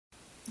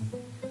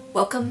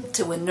Welcome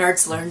to When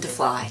Nerds Learn to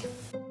Fly.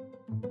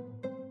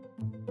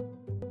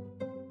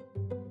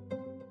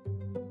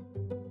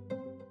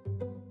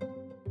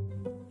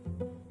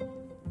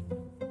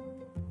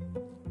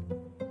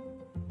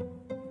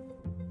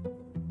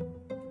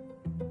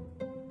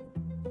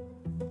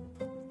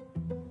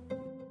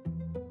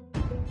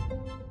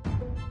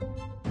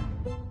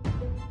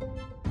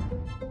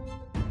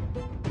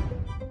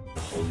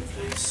 Holy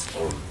place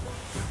or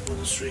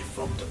monastery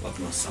from the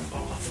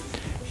Padmasambhava.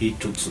 He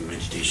took some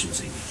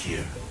meditations in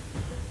here.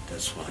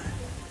 That's why.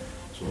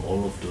 So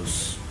all of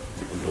those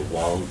on the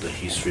wall, the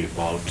history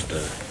about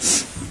the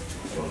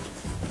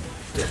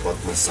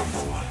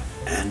Padmasambhava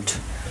and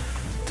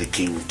the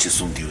King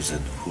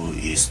Chisungdyuzen, who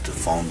is the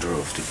founder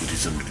of the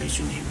Buddhism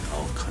religion in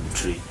our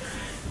country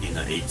in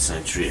the 8th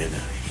century, and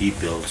he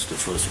built the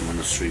first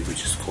monastery,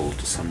 which is called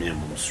the Samye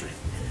Monastery.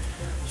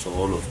 So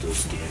all of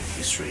those their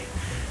history.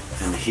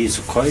 And he's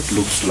quite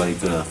looks like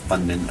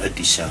Pandan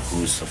Atisha,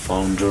 who is the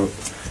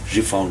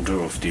refounder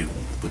of the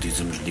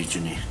Buddhism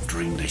religion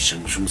during the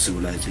Shangshung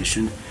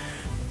civilization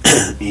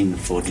in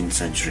 14th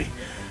century.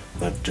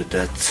 But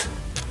that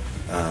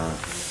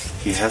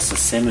he has the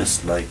same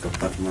as like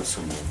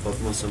Padmasambhava.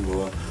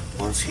 Padmasambhava,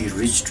 once he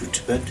reached to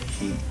Tibet,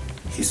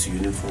 his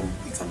uniform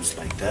becomes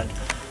like that.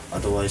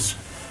 Otherwise,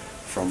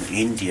 from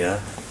India,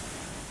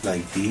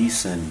 like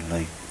these and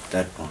like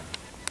that one.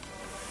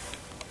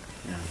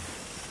 Yeah.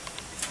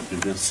 You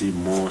can see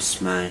more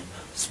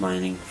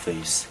smiling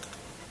face,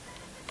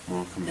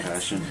 more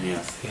compassion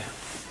here. Yeah.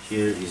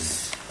 Here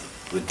is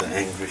with the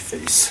angry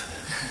face.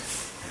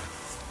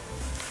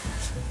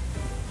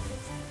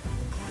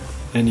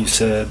 And you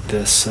said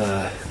this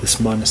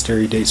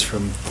monastery dates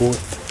from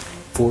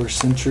 4th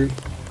century?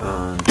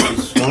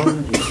 This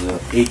one is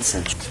 8th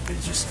century,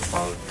 which is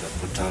about the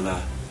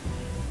Buddha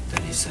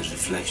that is a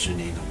reflection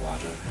in the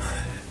water.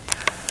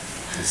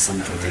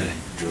 Somebody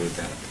drew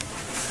that.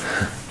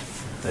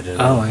 I don't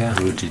know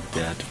who did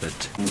that,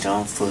 but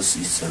down first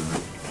is a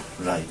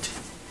right.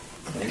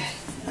 Okay.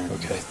 And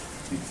Okay.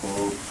 we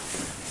go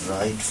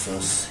right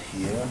first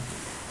here,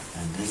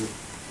 and then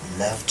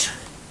left,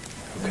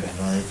 Okay. and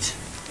right,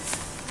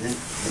 then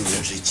we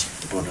will reach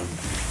the bottom.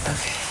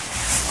 Okay.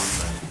 On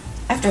right.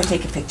 After I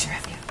take a picture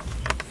of you.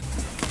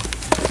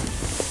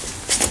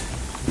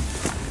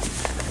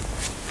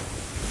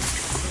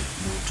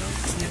 No jump.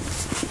 Yep.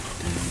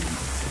 Then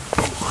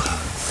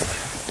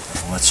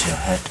watch your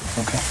head.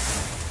 Okay.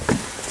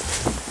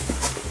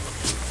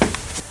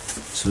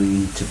 So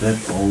in Tibet,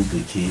 all the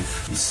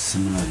cave is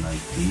similar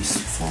like this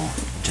for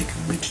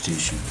taking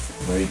meditation.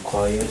 Very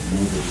quiet,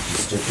 nobody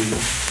disturbing.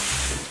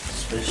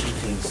 Special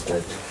things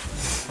that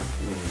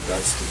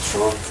that's the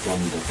throne from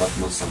the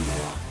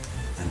Padmasambhava,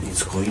 and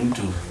it's going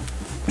to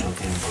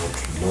talking about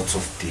lots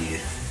of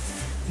the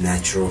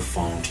natural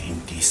found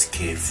in this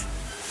cave.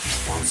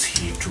 Once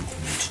he took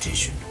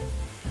meditation,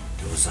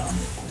 there was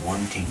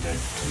one thing that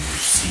you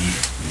see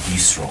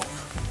this rock.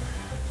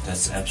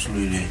 That's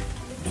absolutely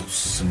looks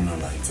similar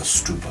like a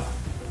stupa.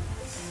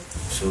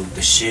 So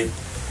the shape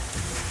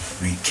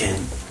we can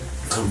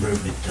compare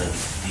with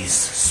this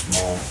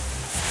small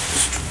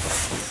stupa.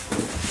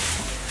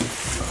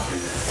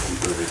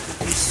 Compare it with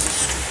this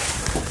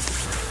stupa.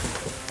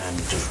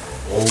 And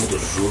all the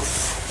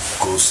roof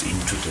goes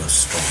into the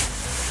stone.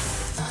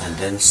 And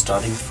then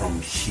starting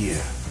from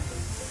here,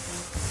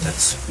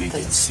 that's we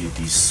can see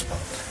this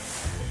spot.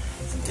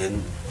 And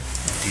then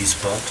this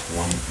spot,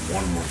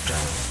 one more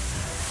down.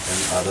 And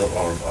other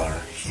all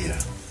are here.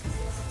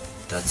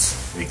 That's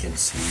we can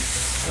see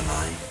the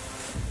line,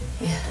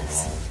 the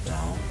wall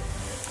down,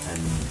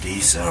 and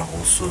these are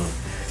also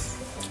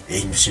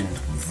ancient,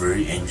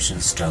 very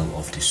ancient style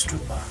of the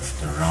stupa,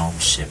 the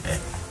round shape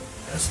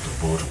as the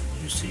bottom.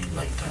 You see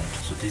like that.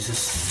 So this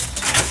is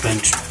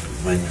happened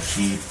when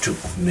he took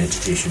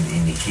meditation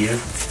in here,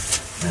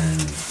 and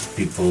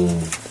people.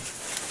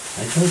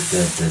 I thought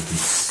that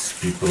these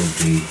people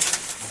they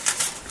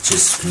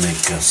just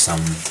make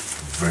some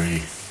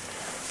very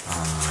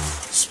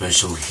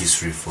special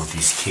history for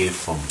this cave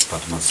from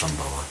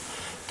Padmasambhava.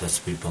 That's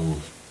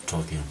people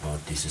talking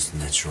about this is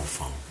natural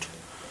found.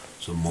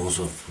 So most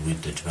of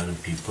with the Tibetan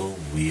people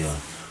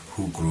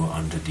who grew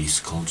under this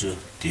culture,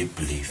 they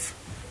believe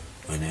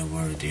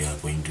whenever they are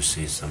going to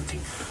say something.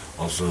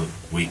 Also,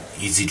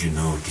 easy to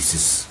know this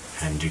is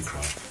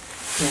handicraft.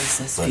 Yes,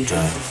 that's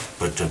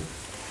beautiful. But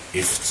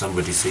if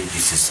somebody say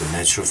this is a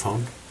natural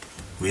found,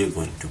 we are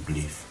going to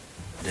believe.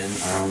 Then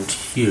around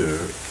here,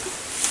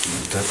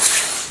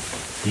 that's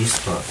this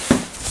part,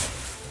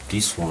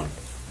 this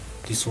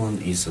one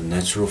is a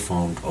natural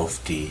found of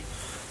the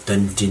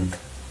Dandin,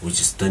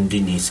 which is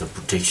Dandin is a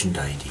protection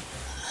deity.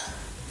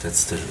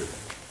 That's the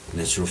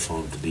natural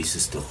found. This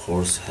is the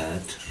horse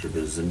head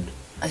represent.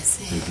 I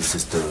see. And this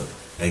is the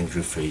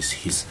angry face.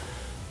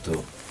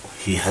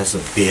 He has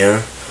a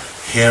bear,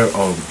 hair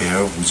or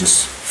bear, which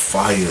is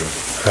fire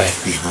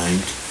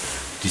behind.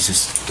 This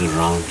is the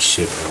round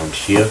shape around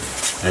here,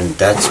 and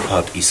that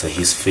part is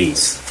his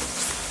face.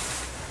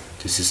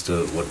 This is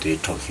what they're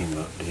talking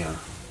about, yeah.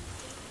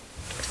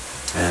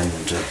 And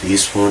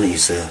this one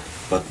is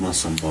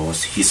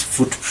Padmasambhava's his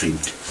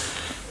footprint.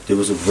 There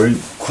was a very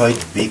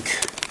quite big.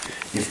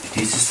 If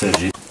this is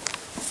a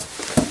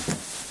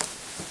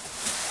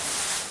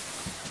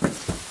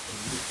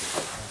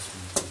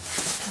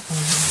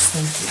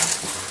Thank you.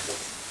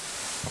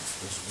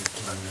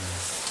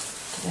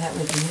 That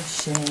would be a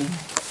shame.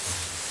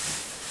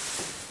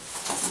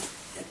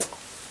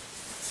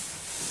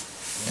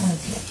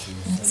 Okay,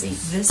 let's see.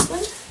 This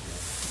one.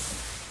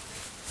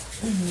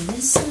 And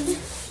this one.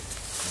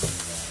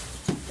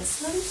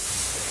 This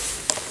one.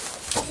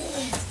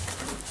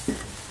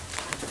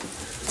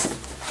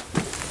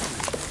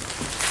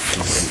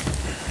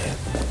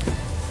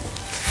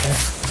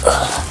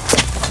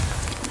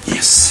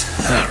 yes.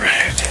 All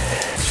right.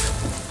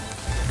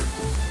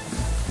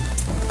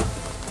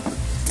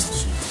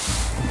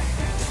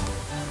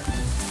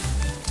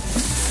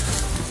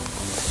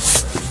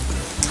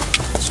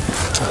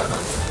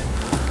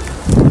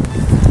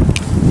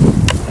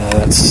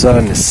 That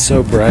sun is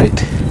so bright.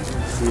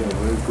 See a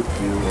very good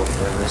view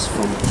of Everest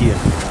from here.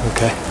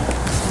 Okay.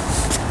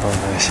 Oh,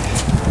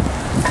 nice.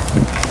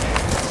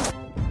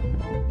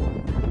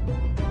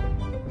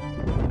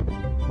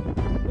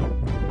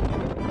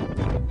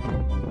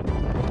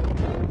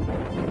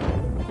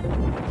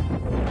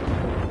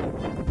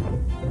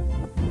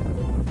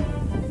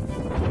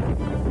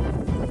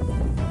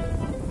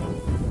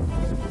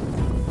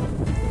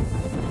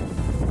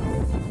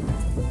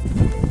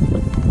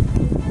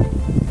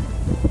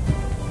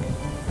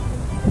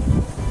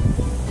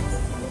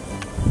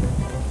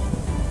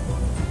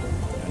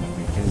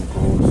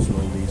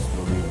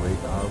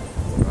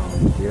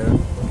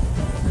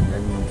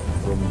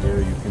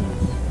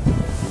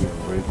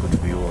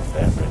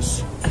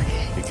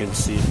 You can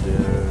see there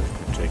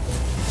to take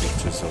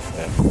pictures of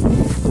them.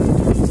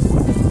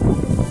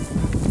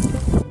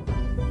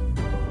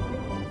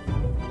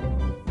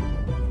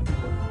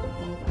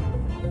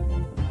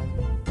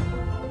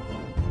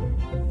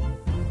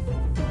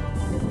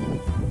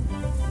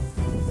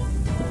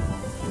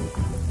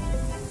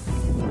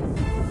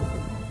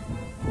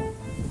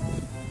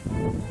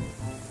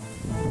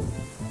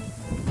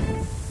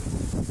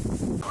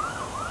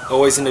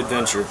 Always an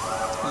adventure.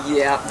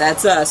 Yeah,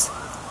 that's us.